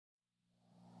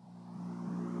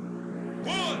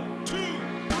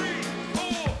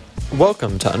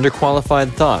Welcome to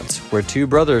Underqualified Thoughts, where two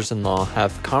brothers-in-law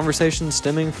have conversations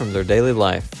stemming from their daily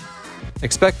life.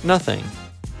 Expect nothing,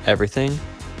 everything,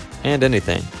 and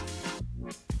anything.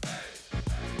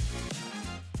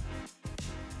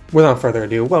 Without further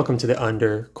ado, welcome to the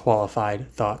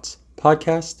Underqualified Thoughts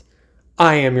podcast.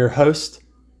 I am your host,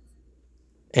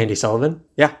 Andy Sullivan.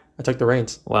 Yeah, I took the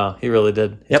reins. Wow, he really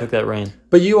did. He took that reign.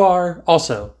 But you are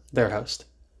also their host,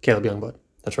 Caleb Youngblood.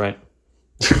 That's right.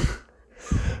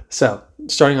 So,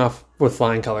 starting off with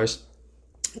flying colors,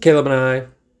 Caleb and I,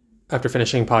 after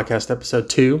finishing podcast episode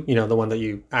 2, the one that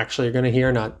you actually are going to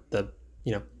hear, not the,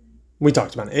 we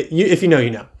talked about it. If you know,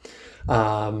 you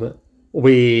know.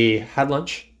 We had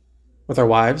lunch with our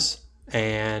wives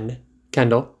and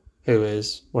Kendall, who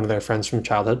is one of their friends from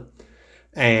childhood.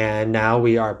 And now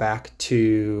we are back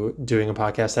to doing a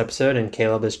podcast episode, and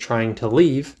Caleb is trying to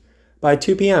leave by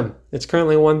 2 p.m. It's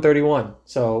currently 1:31.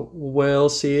 So we'll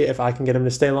see if I can get him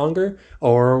to stay longer,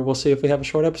 or we'll see if we have a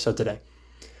short episode today.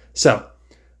 So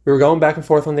we were going back and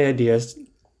forth on the ideas.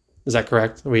 Is that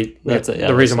correct? The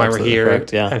reason why we're here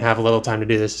and have a little time to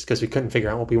do this is because we couldn't figure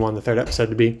out what we wanted the third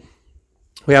episode to be.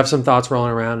 We have some thoughts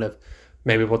rolling around of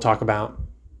maybe we'll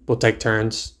take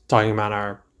turns talking about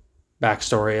our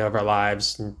backstory of our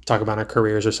lives and talk about our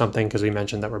careers or something, because we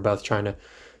mentioned that we're both trying to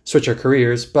switch our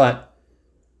careers. But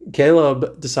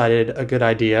Caleb decided a good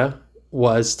idea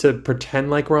was to pretend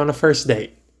like we're on a first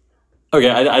date. Okay,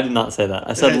 I did not say that.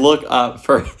 I said look up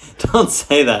for. Don't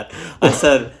say that.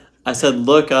 I said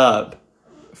look up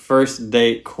first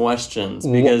date questions,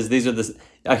 because these are the.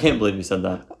 I can't believe you said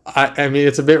that. I mean,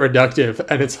 it's a bit reductive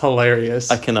and it's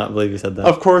hilarious. I cannot believe you said that.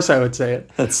 Of course I would say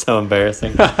it. That's so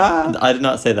embarrassing. I did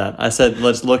not say that. I said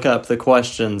let's look up the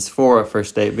questions for a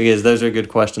first date, because those are good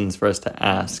questions for us to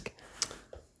ask.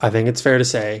 I think it's fair to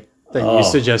say that you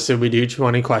suggested we do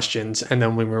 20 questions, and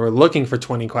then when we were looking for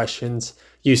 20 questions,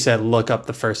 you said look up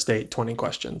the first date 20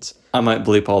 questions. I might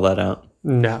bleep all that out.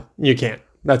 No, you can't.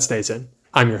 That stays in.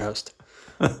 I'm your host.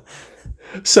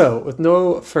 So, with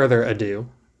no further ado,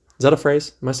 is that a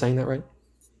phrase? Am I saying that right?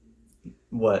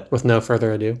 What? With no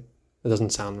further ado? It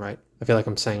doesn't sound right. I feel like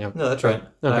I'm saying it. No, that's right.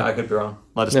 Okay. I could be wrong.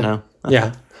 Let us know.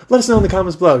 Yeah. Let us know in the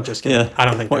comments below. Just kidding. Yeah. I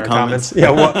don't think there are comments. Yeah,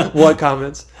 what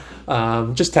comments?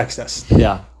 Just text us.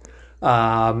 Yeah.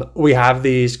 We have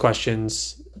these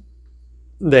questions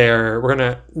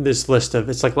there. This list of,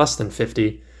 it's like less than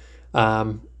 50.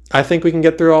 I think we can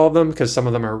get through all of them, because some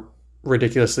of them are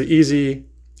ridiculously easy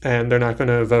and they're not going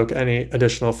to evoke any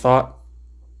additional thought.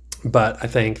 But I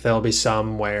think there'll be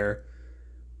some where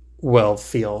we'll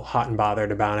feel hot and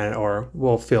bothered about it, or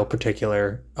we'll feel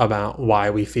particular about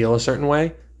why we feel a certain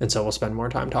way. And so we'll spend more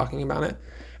time talking about it.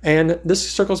 And this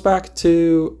circles back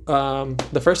to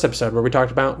the first episode where we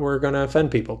talked about we're going to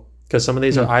offend people, because some of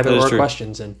these are either or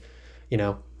questions, and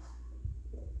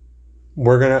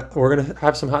we're gonna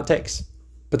have some hot takes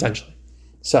potentially.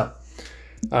 So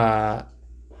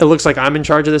it looks like I'm in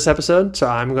charge of this episode, so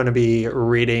I'm going to be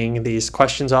reading these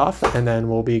questions off, and then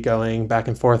we'll be going back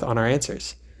and forth on our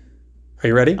answers. Are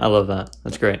you ready? I love that.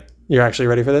 That's great. You're actually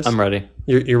ready for this? I'm ready.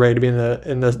 You're ready to be in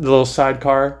the little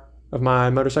sidecar of my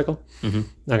motorcycle?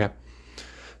 Mm-hmm. Okay.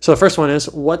 So the first one is,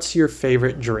 what's your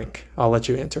favorite drink? I'll let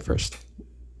you answer first.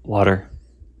 Water.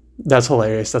 That's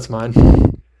hilarious. That's mine.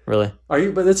 Really? Are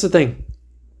you? But that's the thing.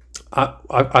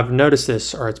 I've noticed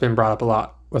this, or it's been brought up a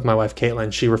lot with my wife,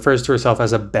 Caitlin. She refers to herself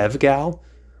as a bev gal,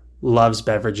 loves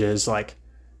beverages, like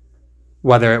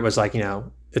whether it was like,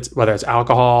 whether it's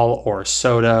alcohol or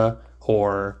soda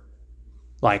or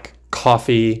like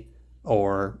coffee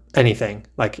or anything.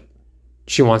 Like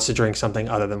she wants to drink something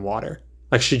other than water.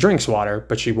 Like she drinks water,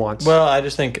 but she wants... Well, I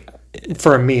just think...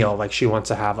 For a meal, like she wants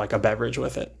to have like a beverage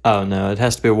with it. Oh, no. It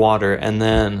has to be water. And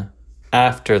then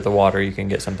after the water, you can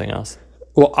get something else.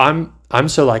 Well, I'm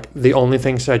so like the only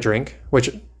things I drink, which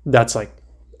that's like,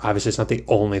 obviously it's not the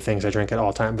only things I drink at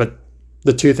all time, but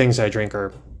the two things I drink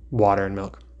are water and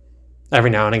milk. Every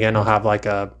now and again, I'll have like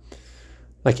a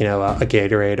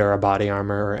Gatorade or a Body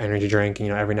Armor or energy drink.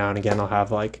 Every now and again, I'll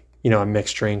have like, a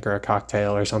mixed drink or a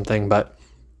cocktail or something, but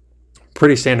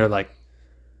pretty standard, like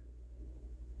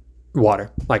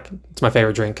water. Like it's my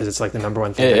favorite drink because it's like the number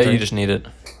one thing. Yeah, you just need it.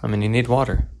 I mean, you need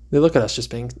water. They look at us just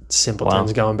being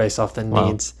simpletons going based off the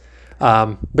needs.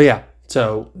 But yeah,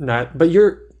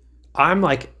 I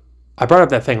brought up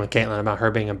that thing with Caitlin about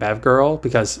her being a Bev girl,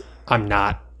 because I'm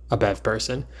not a Bev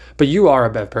person, but you are a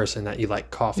Bev person that you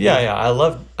like coffee. Yeah. I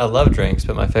love drinks,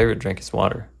 but my favorite drink is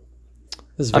water.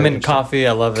 Coffee,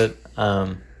 I love it.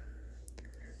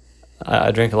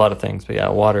 I drink a lot of things, but yeah,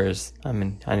 water is, I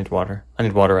need water. I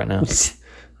need water right now.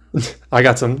 I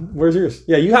got some. Where's yours?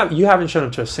 Yeah, you haven't shown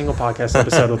up to a single podcast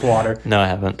episode with water. No, I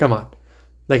haven't. Come on.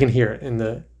 They can hear it in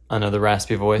the... I know the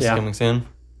raspy voice coming soon.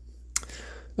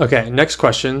 Okay, next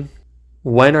question.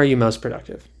 When are you most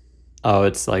productive? Oh,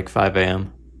 it's like 5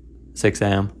 a.m., 6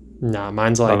 a.m. Nah,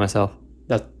 mine's like... By myself.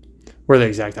 We're the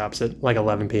exact opposite, like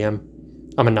 11 p.m.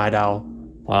 I'm a night owl.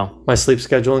 Wow. My sleep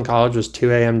schedule in college was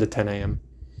 2 a.m. to 10 a.m.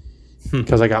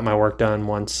 because I got my work done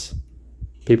once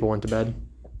people went to bed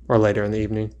or later in the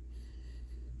evening.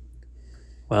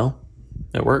 Well,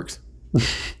 it works.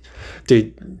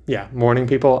 Dude, yeah, morning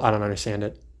people, I don't understand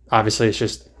it. Obviously, it's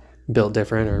just built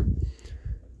different, or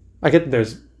I get that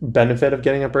there's benefit of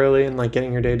getting up early and like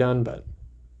getting your day done, but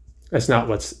it's not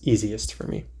what's easiest for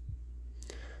me.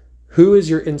 Who is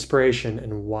your inspiration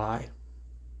and why?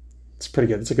 It's pretty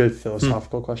good. It's a good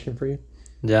philosophical question for you.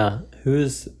 Yeah. Who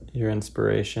is your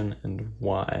inspiration and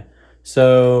why?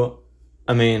 So,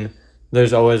 I mean,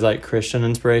 there's always like Christian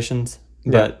inspirations,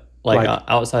 but like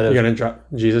outside of... You're going to drop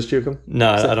Jesus juke him?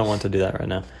 No, I don't want to do that right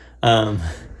now.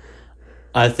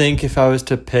 I think if I was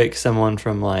to pick someone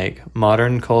from like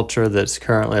modern culture that's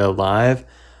currently alive,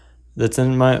 that's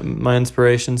in my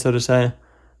inspiration, so to say,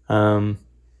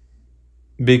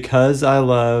 because I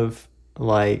love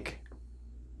like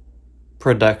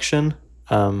production,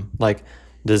 like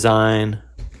design,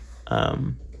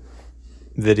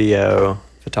 video,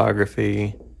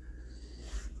 photography,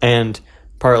 and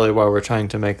partly why we're trying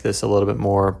to make this a little bit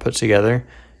more put together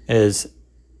is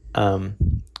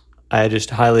I just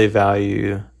highly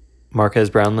value Marquez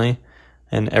Brownlee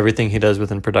and everything he does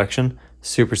within production.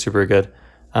 Super, super good.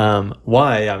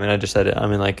 Why? I mean, I just said it. I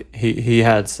mean, like he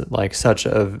has like such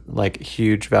a like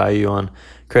huge value on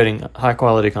creating high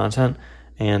quality content,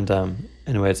 and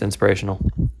anyway, it's inspirational.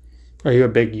 Are you a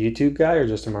big YouTube guy or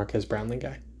just a Marquez Brownlee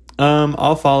guy?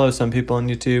 I'll follow some people on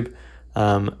YouTube,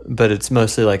 but it's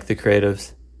mostly like the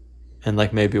creatives, and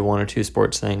like maybe one or two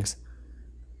sports things.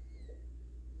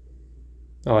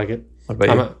 I like it. What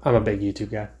about you? I'm a big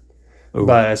YouTube guy. Ooh.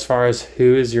 But as far as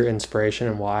who is your inspiration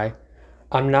and why,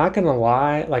 I'm not going to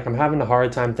lie. Like, I'm having a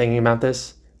hard time thinking about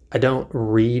this. I don't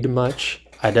read much.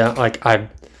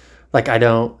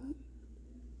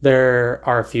 There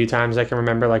are a few times I can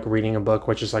remember like reading a book,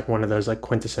 which is like one of those like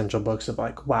quintessential books of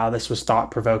like, wow, this was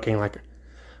thought provoking. Like,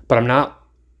 but I'm not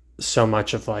so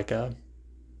much of like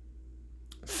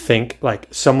like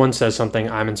someone says something,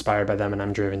 I'm inspired by them and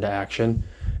I'm driven to action.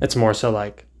 It's more so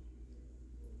like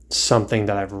something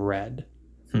that I've read.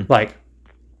 Like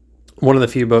one of the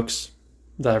few books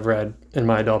that I've read in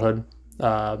my adulthood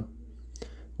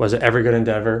was Every Good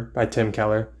Endeavor by Tim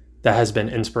Keller. That has been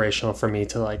inspirational for me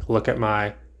to like look at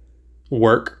my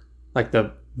work, like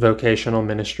the vocational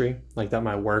ministry, like that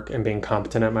my work and being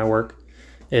competent at my work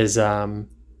is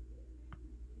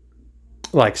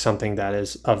like something that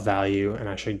is of value and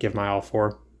I should give my all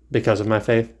for because of my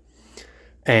faith.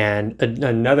 And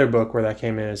another book where that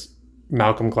came in is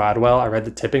Malcolm Gladwell. I read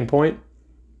The Tipping Point,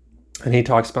 and he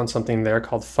talks about something there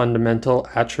called fundamental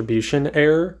attribution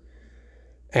error.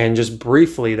 And just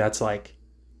briefly, that's like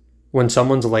when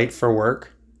someone's late for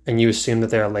work and you assume that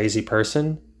they're a lazy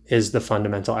person is the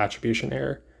fundamental attribution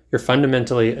error. You're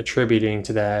fundamentally attributing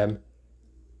to them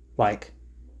like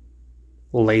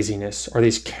laziness or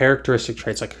these characteristic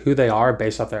traits, like who they are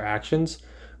based off their actions,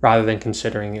 rather than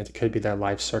considering it could be their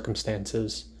life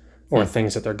circumstances or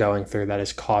things that they're going through that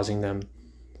is causing them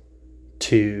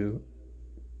to,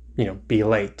 be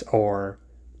late or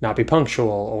not be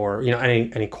punctual or,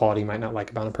 any quality you might not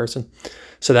like about a person.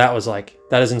 So that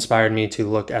has inspired me to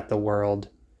look at the world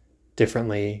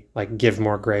differently, like give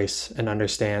more grace and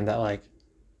understand that like,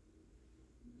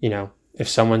 if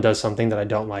someone does something that I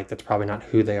don't like, that's probably not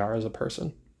who they are as a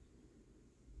person.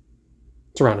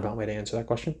 It's a roundabout way to answer that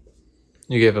question.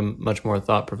 You gave a much more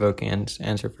thought-provoking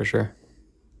answer for sure.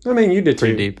 I mean, you did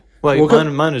pretty too. Deep. Well,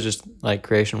 mine is just like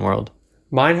creation world.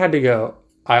 Mine had to go.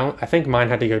 I think mine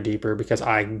had to go deeper because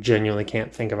I genuinely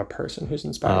can't think of a person who's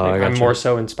inspired me. I'm more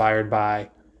so inspired by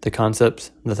the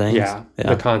concepts, the things. Yeah,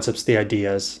 the concepts, the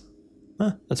ideas.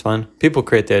 That's fine. People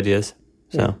create the ideas.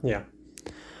 So yeah.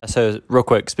 So real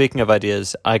quick, speaking of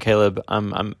ideas, Caleb,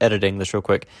 I'm editing this real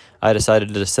quick. I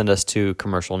decided to send us to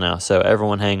commercial now. So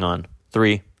everyone, hang on.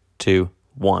 3, 2,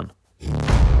 1.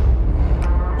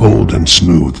 Bold and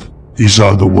smooth. These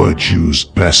are the words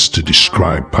used best to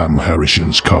describe Pam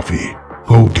Harrison's coffee.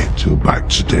 Go get your bag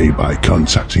today by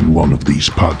contacting one of these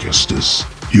podcasters.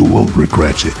 You won't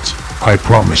regret it. I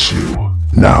promise you.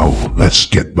 Now, let's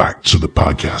get back to the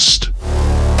podcast.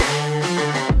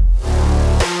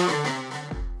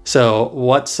 So,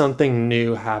 what's something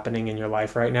new happening in your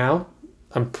life right now?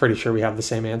 I'm pretty sure we have the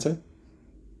same answer.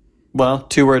 Well,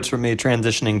 2 words for me,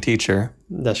 transitioning teacher.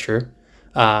 That's true.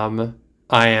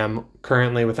 I am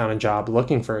currently without a job,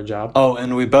 looking for a job. Oh,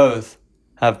 and we both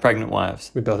have pregnant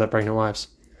wives. We both have pregnant wives.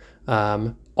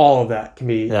 All of that can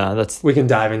be... Yeah, that's... We can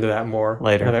dive into that more.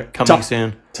 Later. Coming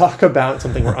soon. Talk about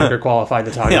something we're underqualified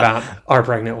to talk about. Our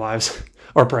pregnant wives.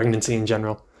 Or pregnancy in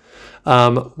general.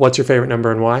 What's your favorite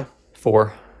number and why?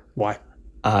 4. Why?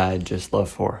 I just love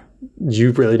 4.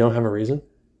 You really don't have a reason?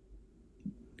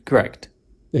 Correct.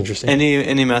 Interesting.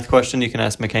 Any math question you can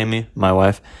ask McCamey, my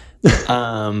wife.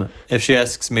 If she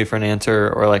asks me for an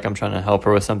answer or like I'm trying to help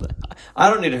her with something, I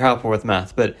don't need to help her with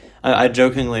math, but I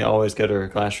jokingly always go to her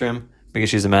classroom because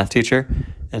she's a math teacher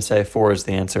and say 4 is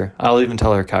the answer. I'll even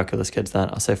tell her calculus kids that.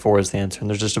 I'll say 4 is the answer, and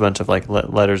there's just a bunch of like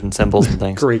letters and symbols and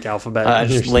things. Greek alphabet. I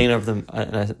just lean over them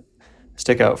and I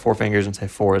stick out 4 fingers and say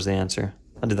 4 is the answer.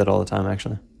 I do that all the time,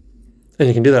 actually. And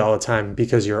you can do that all the time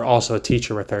because you're also a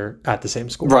teacher with her at the same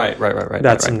school. Right.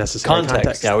 That's some necessary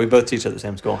context. Yeah, we both teach at the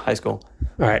same school, high school.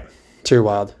 All right. So you're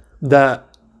wild.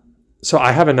 So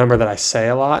I have a number that I say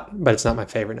a lot, but it's not my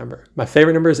favorite number. My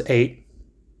favorite number is 8.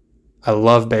 I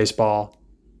love baseball.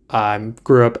 I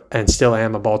grew up and still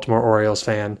am a Baltimore Orioles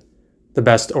fan. The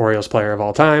best Orioles player of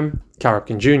all time, Cal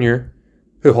Ripken Jr.,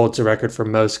 who holds the record for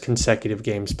most consecutive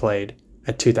games played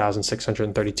at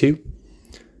 2,632.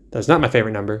 That's not my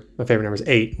favorite number. My favorite number is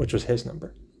 8, which was his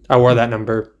number. I wore that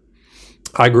number.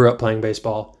 I grew up playing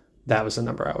baseball. That was the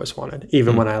number I always wanted.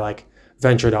 Even when I like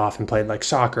ventured off and played like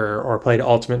soccer or played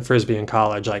ultimate frisbee in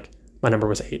college, like my number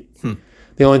was 8.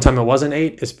 The only time it wasn't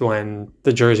 8 is when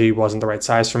the jersey wasn't the right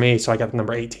size for me, so I got the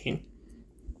number 18.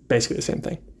 Basically the same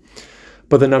thing.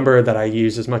 But the number that I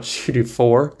use as much as you do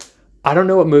 4, I don't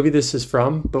know what movie this is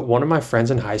from, but one of my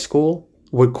friends in high school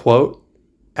would quote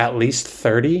at least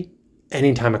 30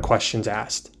 anytime a question's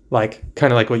asked. Like,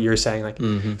 kind of like what you're saying. Like,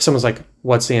 if someone's like,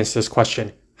 what's the answer to this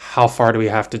question? How far do we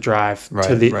have to drive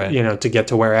to get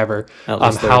to wherever?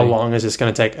 How long is this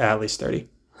going to take? At least 30.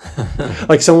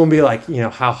 Like, someone will be like,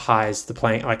 how high is the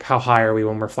plane? Like, how high are we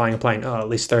when we're flying a plane? Oh, at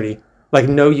least 30. Like,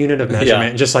 no unit of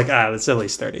measurement. Just like, it's at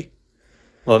least 30.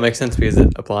 Well, it makes sense because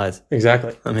it applies.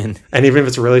 Exactly. I mean, and even if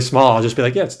it's really small, I'll just be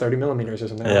like, it's 30 millimeters or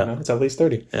something. I don't know. It's at least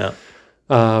 30. Yeah.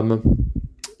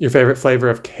 Your favorite flavor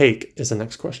of cake is the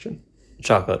next question.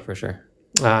 Chocolate for sure.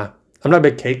 I'm not a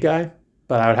big cake guy,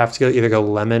 but I would have to either go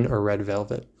lemon or red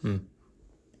velvet. All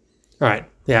right.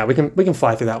 Yeah, we can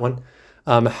fly through that one.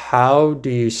 How do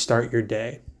you start your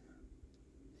day?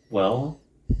 Well,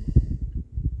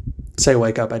 say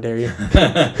wake up, I dare you.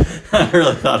 I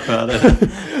really thought about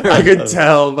it. I could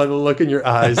tell by the look in your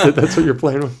eyes that that's what you're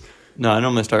playing with. No, I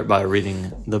normally start by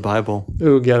reading the Bible.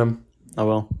 Ooh, get them. I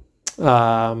will.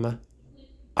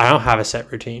 I don't have a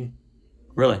set routine.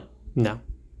 Really? No.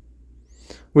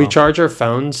 We charge our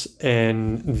phones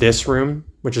in this room,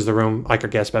 which is the room, like our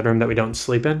guest bedroom, that we don't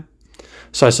sleep in.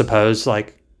 So I suppose,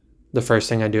 like, the first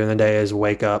thing I do in the day is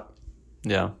wake up.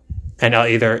 Yeah. And I'll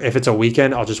either, if it's a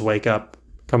weekend, I'll just wake up,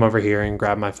 come over here and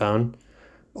grab my phone.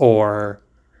 Or,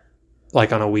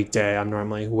 like, on a weekday, I'm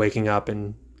normally waking up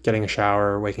and getting a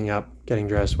shower, waking up, getting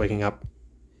dressed, waking up.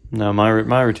 No, my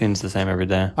routine's the same every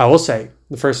day. I will say,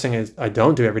 the first thing I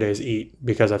don't do every day is eat,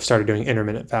 because I've started doing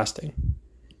intermittent fasting.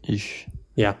 Eesh.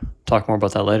 Yeah. Talk more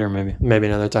about that later, maybe. Maybe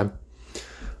another time.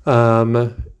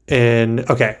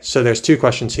 Okay, so there's 2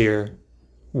 questions here.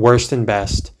 Worst and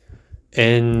best.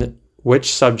 In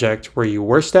which subject were you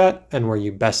worst at and were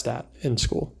you best at in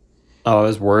school? Oh, I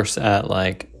was worse at,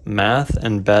 like, math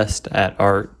and best at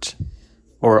art.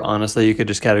 Or, honestly, you could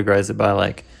just categorize it by,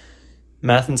 like,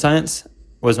 math and science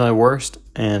was my worst,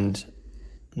 and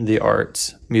the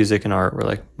arts, music and art, were,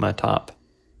 like, my top.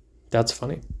 That's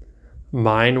funny.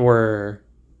 Mine were...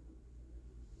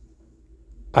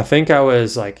 I think I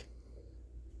was, like,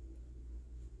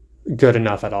 good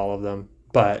enough at all of them.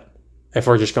 But if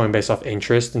we're just going based off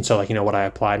interest, and so, like, what I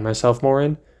applied myself more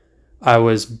in, I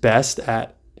was best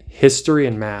at history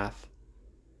and math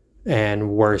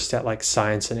and worst at, like,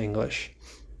 science and English,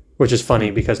 which is funny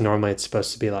because normally it's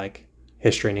supposed to be, like,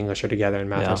 history and English are together and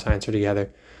math and science are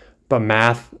together. But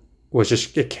math was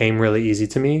just, it came really easy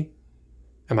to me.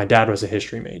 And my dad was a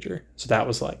history major. So that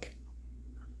was, like...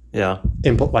 Yeah.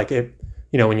 Like, it...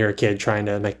 when you're a kid trying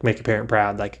to make a parent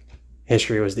proud, like,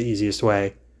 history was the easiest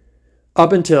way.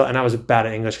 Up until, and I was bad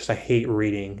at English because I hate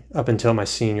reading. Up until my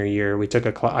senior year, I took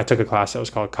a class that was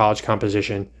called College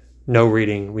Composition. No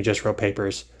reading, we just wrote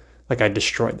papers. Like, I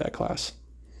destroyed that class.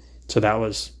 So that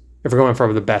was, if we're going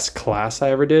for the best class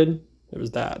I ever did, it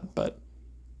was that. But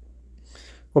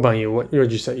what about you? What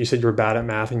did you say? You said you were bad at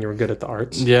math and you were good at the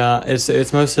arts? Yeah,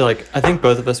 it's mostly, like, I think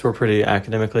both of us were pretty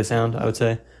academically sound, I would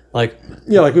say. Like,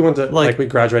 yeah, like we went to, like we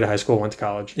graduated high school, went to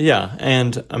college. Yeah,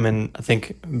 and I mean, I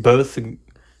think both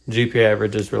GPA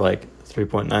averages were like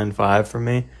 3.95 for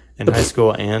me in high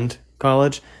school and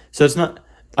college. So it's not,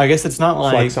 I guess it's not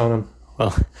like Flex on him.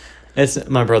 well, it's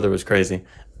my brother was crazy.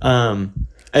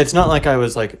 It's not like I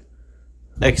was like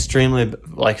extremely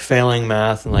like failing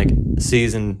math and like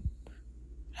C's and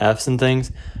F's and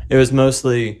things. It was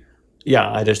mostly,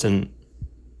 I just didn't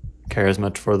care as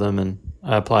much for them, and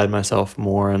I applied myself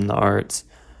more in the arts.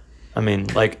 I mean,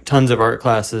 like tons of art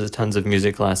classes, tons of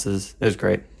music classes. It was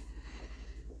great.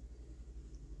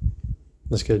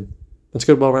 That's good. That's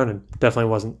good, well-rounded. Definitely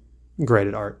wasn't great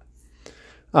at art.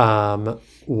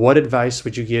 What advice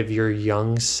would you give your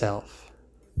young self?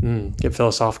 Get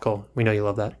philosophical. We know you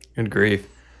love that. Good grief.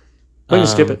 We can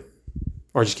skip it,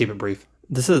 or just keep it brief.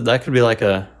 That could be like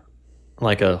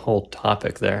a whole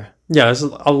topic there. Yeah,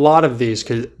 a lot of these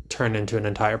could turn into an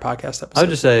entire podcast episode. I would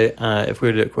just say, if we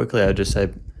would do it quickly, I would just say,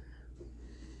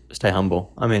 stay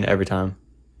humble. I mean, every time.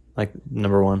 Like,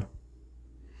 number one.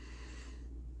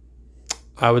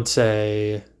 I would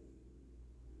say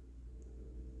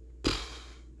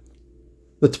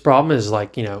the problem is,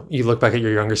 like, you know, you look back at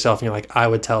your younger self and you're like, I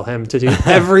would tell him to do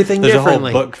everything There's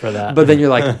differently. a whole book for that. But then you're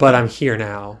like, but I'm here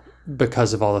now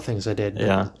because of all the things I did.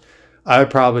 Yeah. I would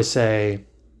probably say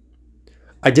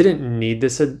I didn't need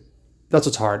this. That's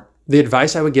what's hard. The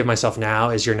advice I would give myself now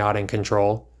is you're not in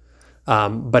control.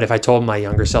 But if I told my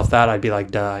younger self that, I'd be like,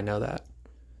 duh, I know that.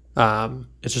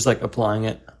 It's just like applying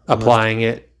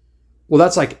it. Well,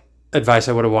 that's like advice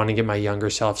I would have wanted to give my younger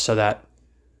self so that,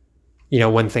 you know,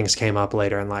 when things came up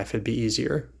later in life, it'd be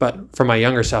easier. But for my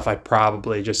younger self, I'd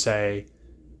probably just say,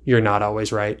 you're not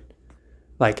always right.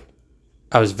 Like,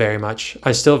 I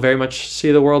still very much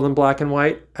see the world in black and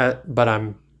white,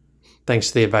 but thanks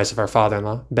to the advice of our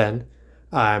father-in-law, Ben,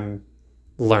 I'm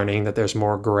learning that there's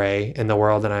more gray in the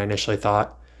world than I initially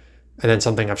thought. And then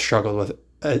something I've struggled with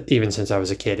even since I was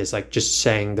a kid is like just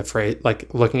saying the phrase,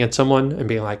 like looking at someone and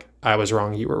being like, I was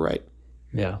wrong, you were right.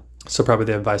 Yeah. So probably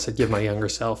the advice I'd give my younger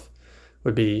self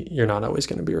would be, you're not always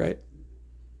going to be right.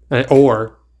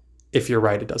 Or if you're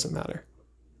right, it doesn't matter.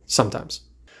 Sometimes.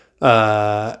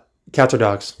 Cats or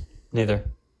dogs? Neither.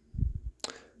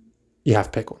 You have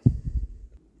to pick one.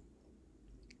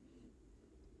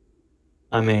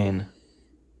 I mean,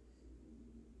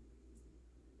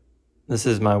 this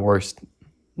is my worst.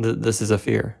 This is a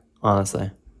fear, honestly.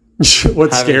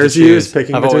 What scares you is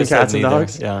picking between cats and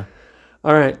dogs? Yeah.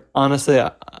 All right. Honestly,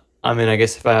 I mean, I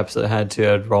guess if I absolutely had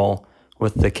to, I'd roll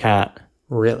with the cat.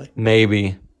 Really?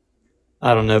 Maybe.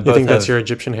 I don't know. You think that's your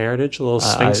Egyptian heritage? A little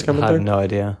sphinx coming through? I have no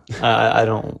idea. I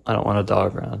don't want a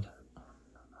dog around.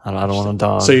 I don't want a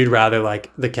dog. So you'd rather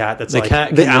like the cat that's the like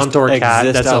cat the outdoor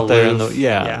cat that's out there in aloof.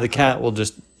 the cat will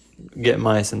just get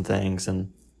mice and things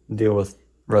and deal with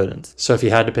rodents. So if you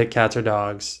had to pick cats or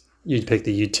dogs, you'd pick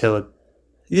the utility.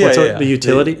 The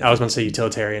utility? I was going to say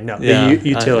utilitarian. No, the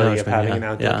utility of having an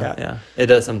outdoor cat. Yeah, it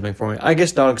does something for me. I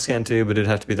guess dogs can too, but it'd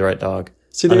have to be the right dog.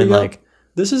 See, there you go. Like,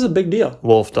 this is a big deal.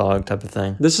 Wolf dog type of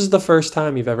thing. This is the first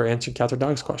time you've ever answered cats or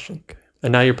dogs question.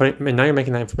 And now you're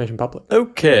making that information public.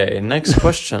 Okay, next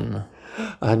question.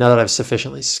 Now that I've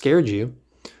sufficiently scared you,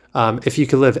 if you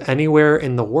could live anywhere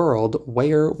in the world,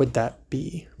 where would that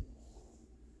be?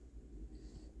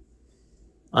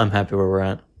 I'm happy where we're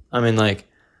at. I mean, like,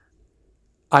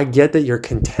 I get that you're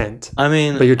content. I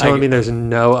mean, but you're telling me there's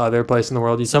no other place in the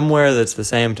world somewhere that's the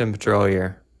same temperature all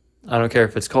year. I don't care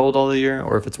if it's cold all the year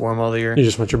or if it's warm all the year. You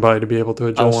just want your body to be able to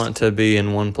adjust. I want to be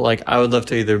in one place. Like, I would love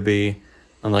to either be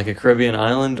on like a Caribbean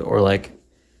island or like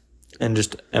in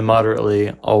just a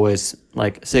moderately always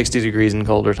like 60 degrees and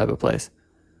colder type of place.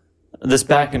 This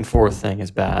back and forth thing is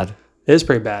bad. It is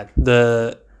pretty bad.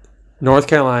 The North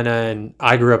Carolina, and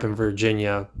I grew up in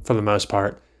Virginia for the most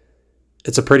part.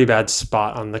 It's a pretty bad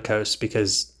spot on the coast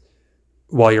because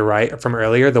while you're right from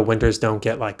earlier, the winters don't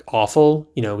get like awful.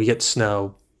 You know, we get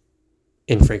snow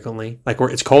infrequently. Like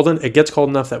it gets cold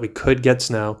enough that we could get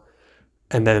snow.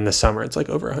 And then in the summer, it's like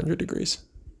over 100 degrees.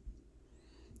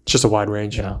 It's just a wide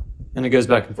range. Yeah. And it goes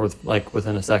back and forth like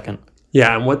within a second.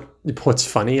 Yeah. And what's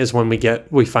funny is when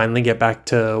we finally get back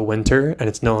to winter and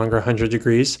it's no longer 100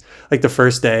 degrees. Like the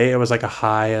first day, it was like a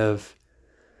high of,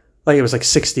 like it was like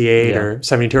 68 or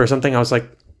 72 or something. I was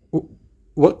like,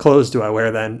 what clothes do I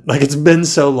wear then? Like it's been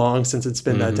so long since it's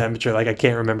been that temperature. Like I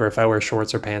can't remember if I wear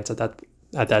shorts or pants at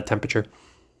that temperature.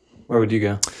 Where would you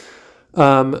go?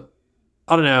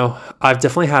 I don't know. I've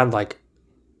definitely had like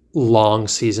long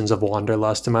seasons of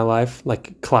wanderlust in my life,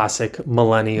 like classic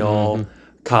millennial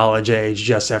college age,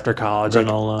 just after college.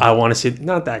 Granola. Like, I want to see,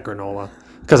 not that granola,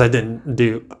 because I didn't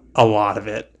do a lot of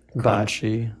it.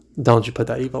 Crunchy. Don't you put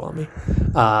that evil on me.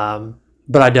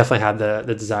 But I definitely had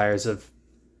the desires of,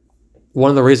 one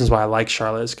of the reasons why I like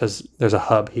Charlotte is because there's a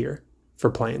hub here for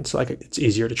planes. So like it's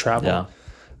easier to travel. Yeah.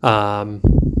 I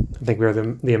think we're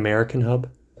the American hub.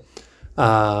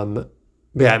 But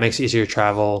yeah, it makes it easier to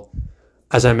travel.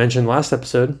 As I mentioned last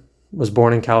episode, was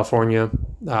born in California.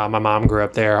 My mom grew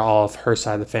up there. All of her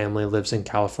side of the family lives in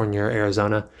California or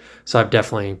Arizona. So I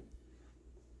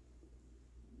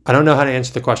don't know how to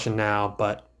answer the question now,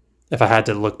 but if I had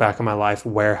to look back on my life,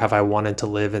 where have I wanted to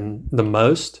live in the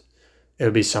most? It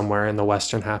would be somewhere in the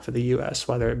western half of the U.S.,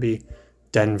 whether it be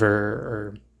Denver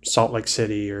or Salt Lake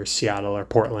City or Seattle or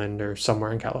Portland or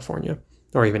somewhere in California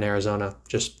or even Arizona.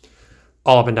 Just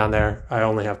all up and down there. I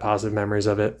only have positive memories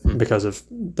of it because of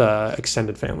the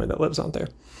extended family that lives out there.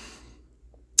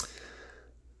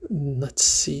 Let's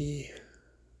see.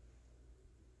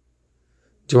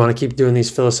 Do you want to keep doing these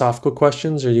philosophical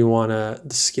questions, or do you want to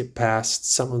skip past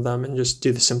some of them and just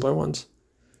do the simpler ones?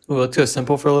 Well, let's go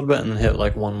simple for a little bit and then hit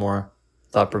like one more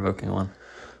thought-provoking one.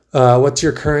 What's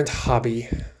your current hobby?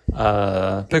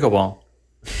 Pickleball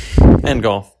and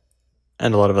golf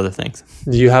and a lot of other things.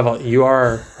 You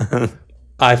are,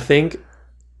 I think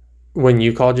when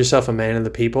you called yourself a man of the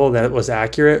people, that was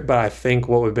accurate, but I think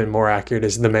what would have been more accurate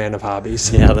is the man of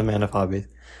hobbies. Yeah, the man of hobbies.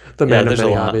 The man of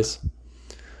many hobbies.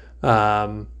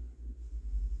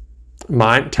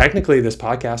 Mine, technically this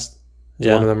podcast is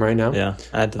one of them right now. Yeah,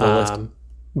 add to the list.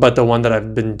 But the one that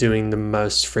I've been doing the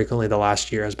most frequently the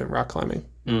last year has been rock climbing.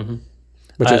 Mm-hmm.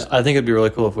 I think it'd be really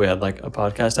cool if we had like a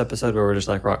podcast episode where we're just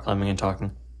like rock climbing and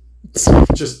talking.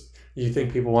 Just, you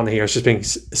think people want to hear us just being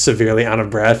severely out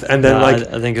of breath, and then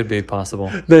I think it'd be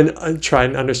possible. Then try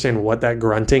and understand what that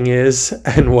grunting is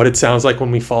and what it sounds like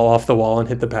when we fall off the wall and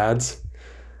hit the pads.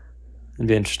 It'd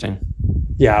be interesting.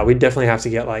 Yeah, we'd definitely have to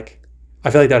get I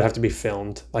feel like that would have to be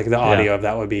filmed. Like the audio of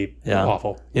that would be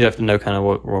awful. You'd have to know kind of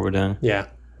what we're doing. Yeah.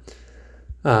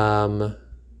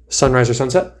 Sunrise or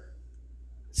sunset?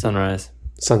 Sunrise.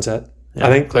 Sunset. Yeah, I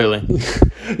think clearly.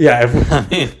 Yeah.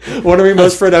 What are we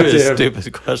most productive? That's a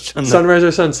stupid question. Sunrise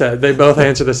or sunset? They both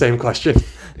answer the same question.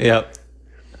 Yep.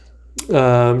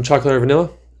 Chocolate or vanilla?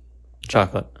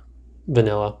 Chocolate.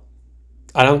 Vanilla.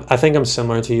 I think I'm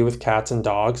similar to you with cats and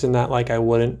dogs in that I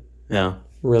wouldn't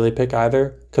really pick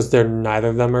either because neither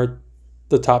of them are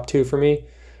the top two for me.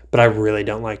 But I really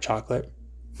don't like chocolate.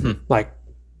 Like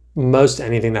most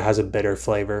anything that has a bitter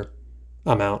flavor,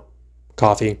 I'm out.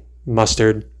 Coffee,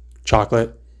 mustard,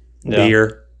 chocolate,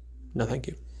 beer. No, thank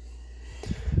you.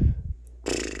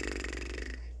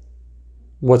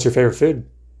 What's your favorite food?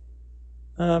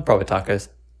 Probably tacos.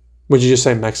 Would you just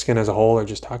say Mexican as a whole or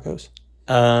just tacos?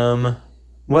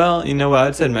 Well, you know what?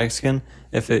 I'd say Mexican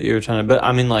if you were trying to, but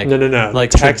I mean No.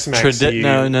 Like Tex-Mex.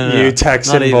 No. You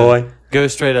Texan boy. Go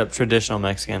straight up traditional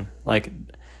Mexican. Like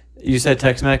you said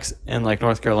Tex-Mex in like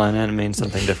North Carolina and it means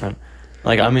something different.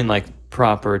 Like I mean like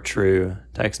proper true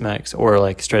Tex-Mex or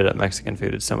like straight up Mexican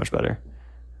food. It's so much better.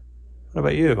 What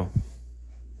about you?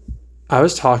 I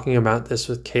was talking about this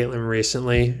with Caitlin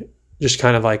recently, just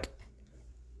kind of like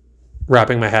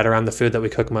wrapping my head around the food that we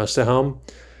cook most at home.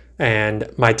 And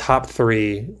my top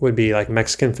three would be like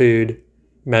Mexican food,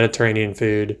 Mediterranean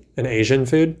food, and Asian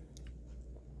food.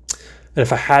 And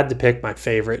if I had to pick my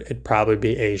favorite, it'd probably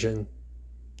be Asian.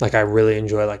 Like I really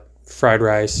enjoy like fried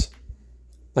rice.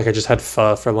 Like I just had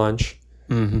pho for lunch.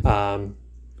 Mm-hmm.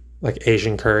 Like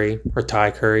Asian curry or Thai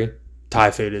curry.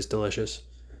 Thai food is delicious.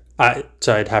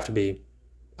 So it'd have to be,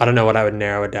 I don't know what I would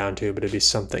narrow it down to, but it'd be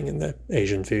something in the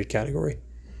Asian food category.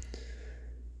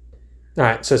 All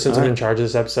right, so since I'm in charge of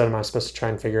this episode, am I supposed to try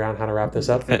and figure out how to wrap this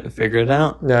up? Figure it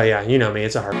out. No, yeah, you know me.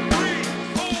 It's a hard.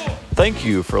 Thank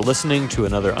you for listening to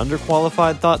another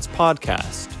Underqualified Thoughts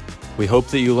podcast. We hope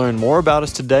that you learned more about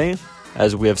us today,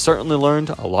 as we have certainly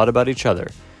learned a lot about each other.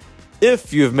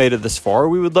 If you have made it this far,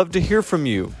 we would love to hear from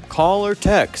you. Call or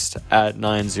text at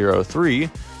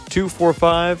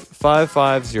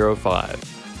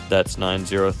 903-245-5505. That's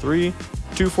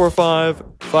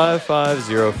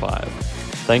 903-245-5505.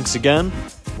 Thanks again.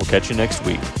 We'll catch you next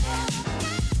week.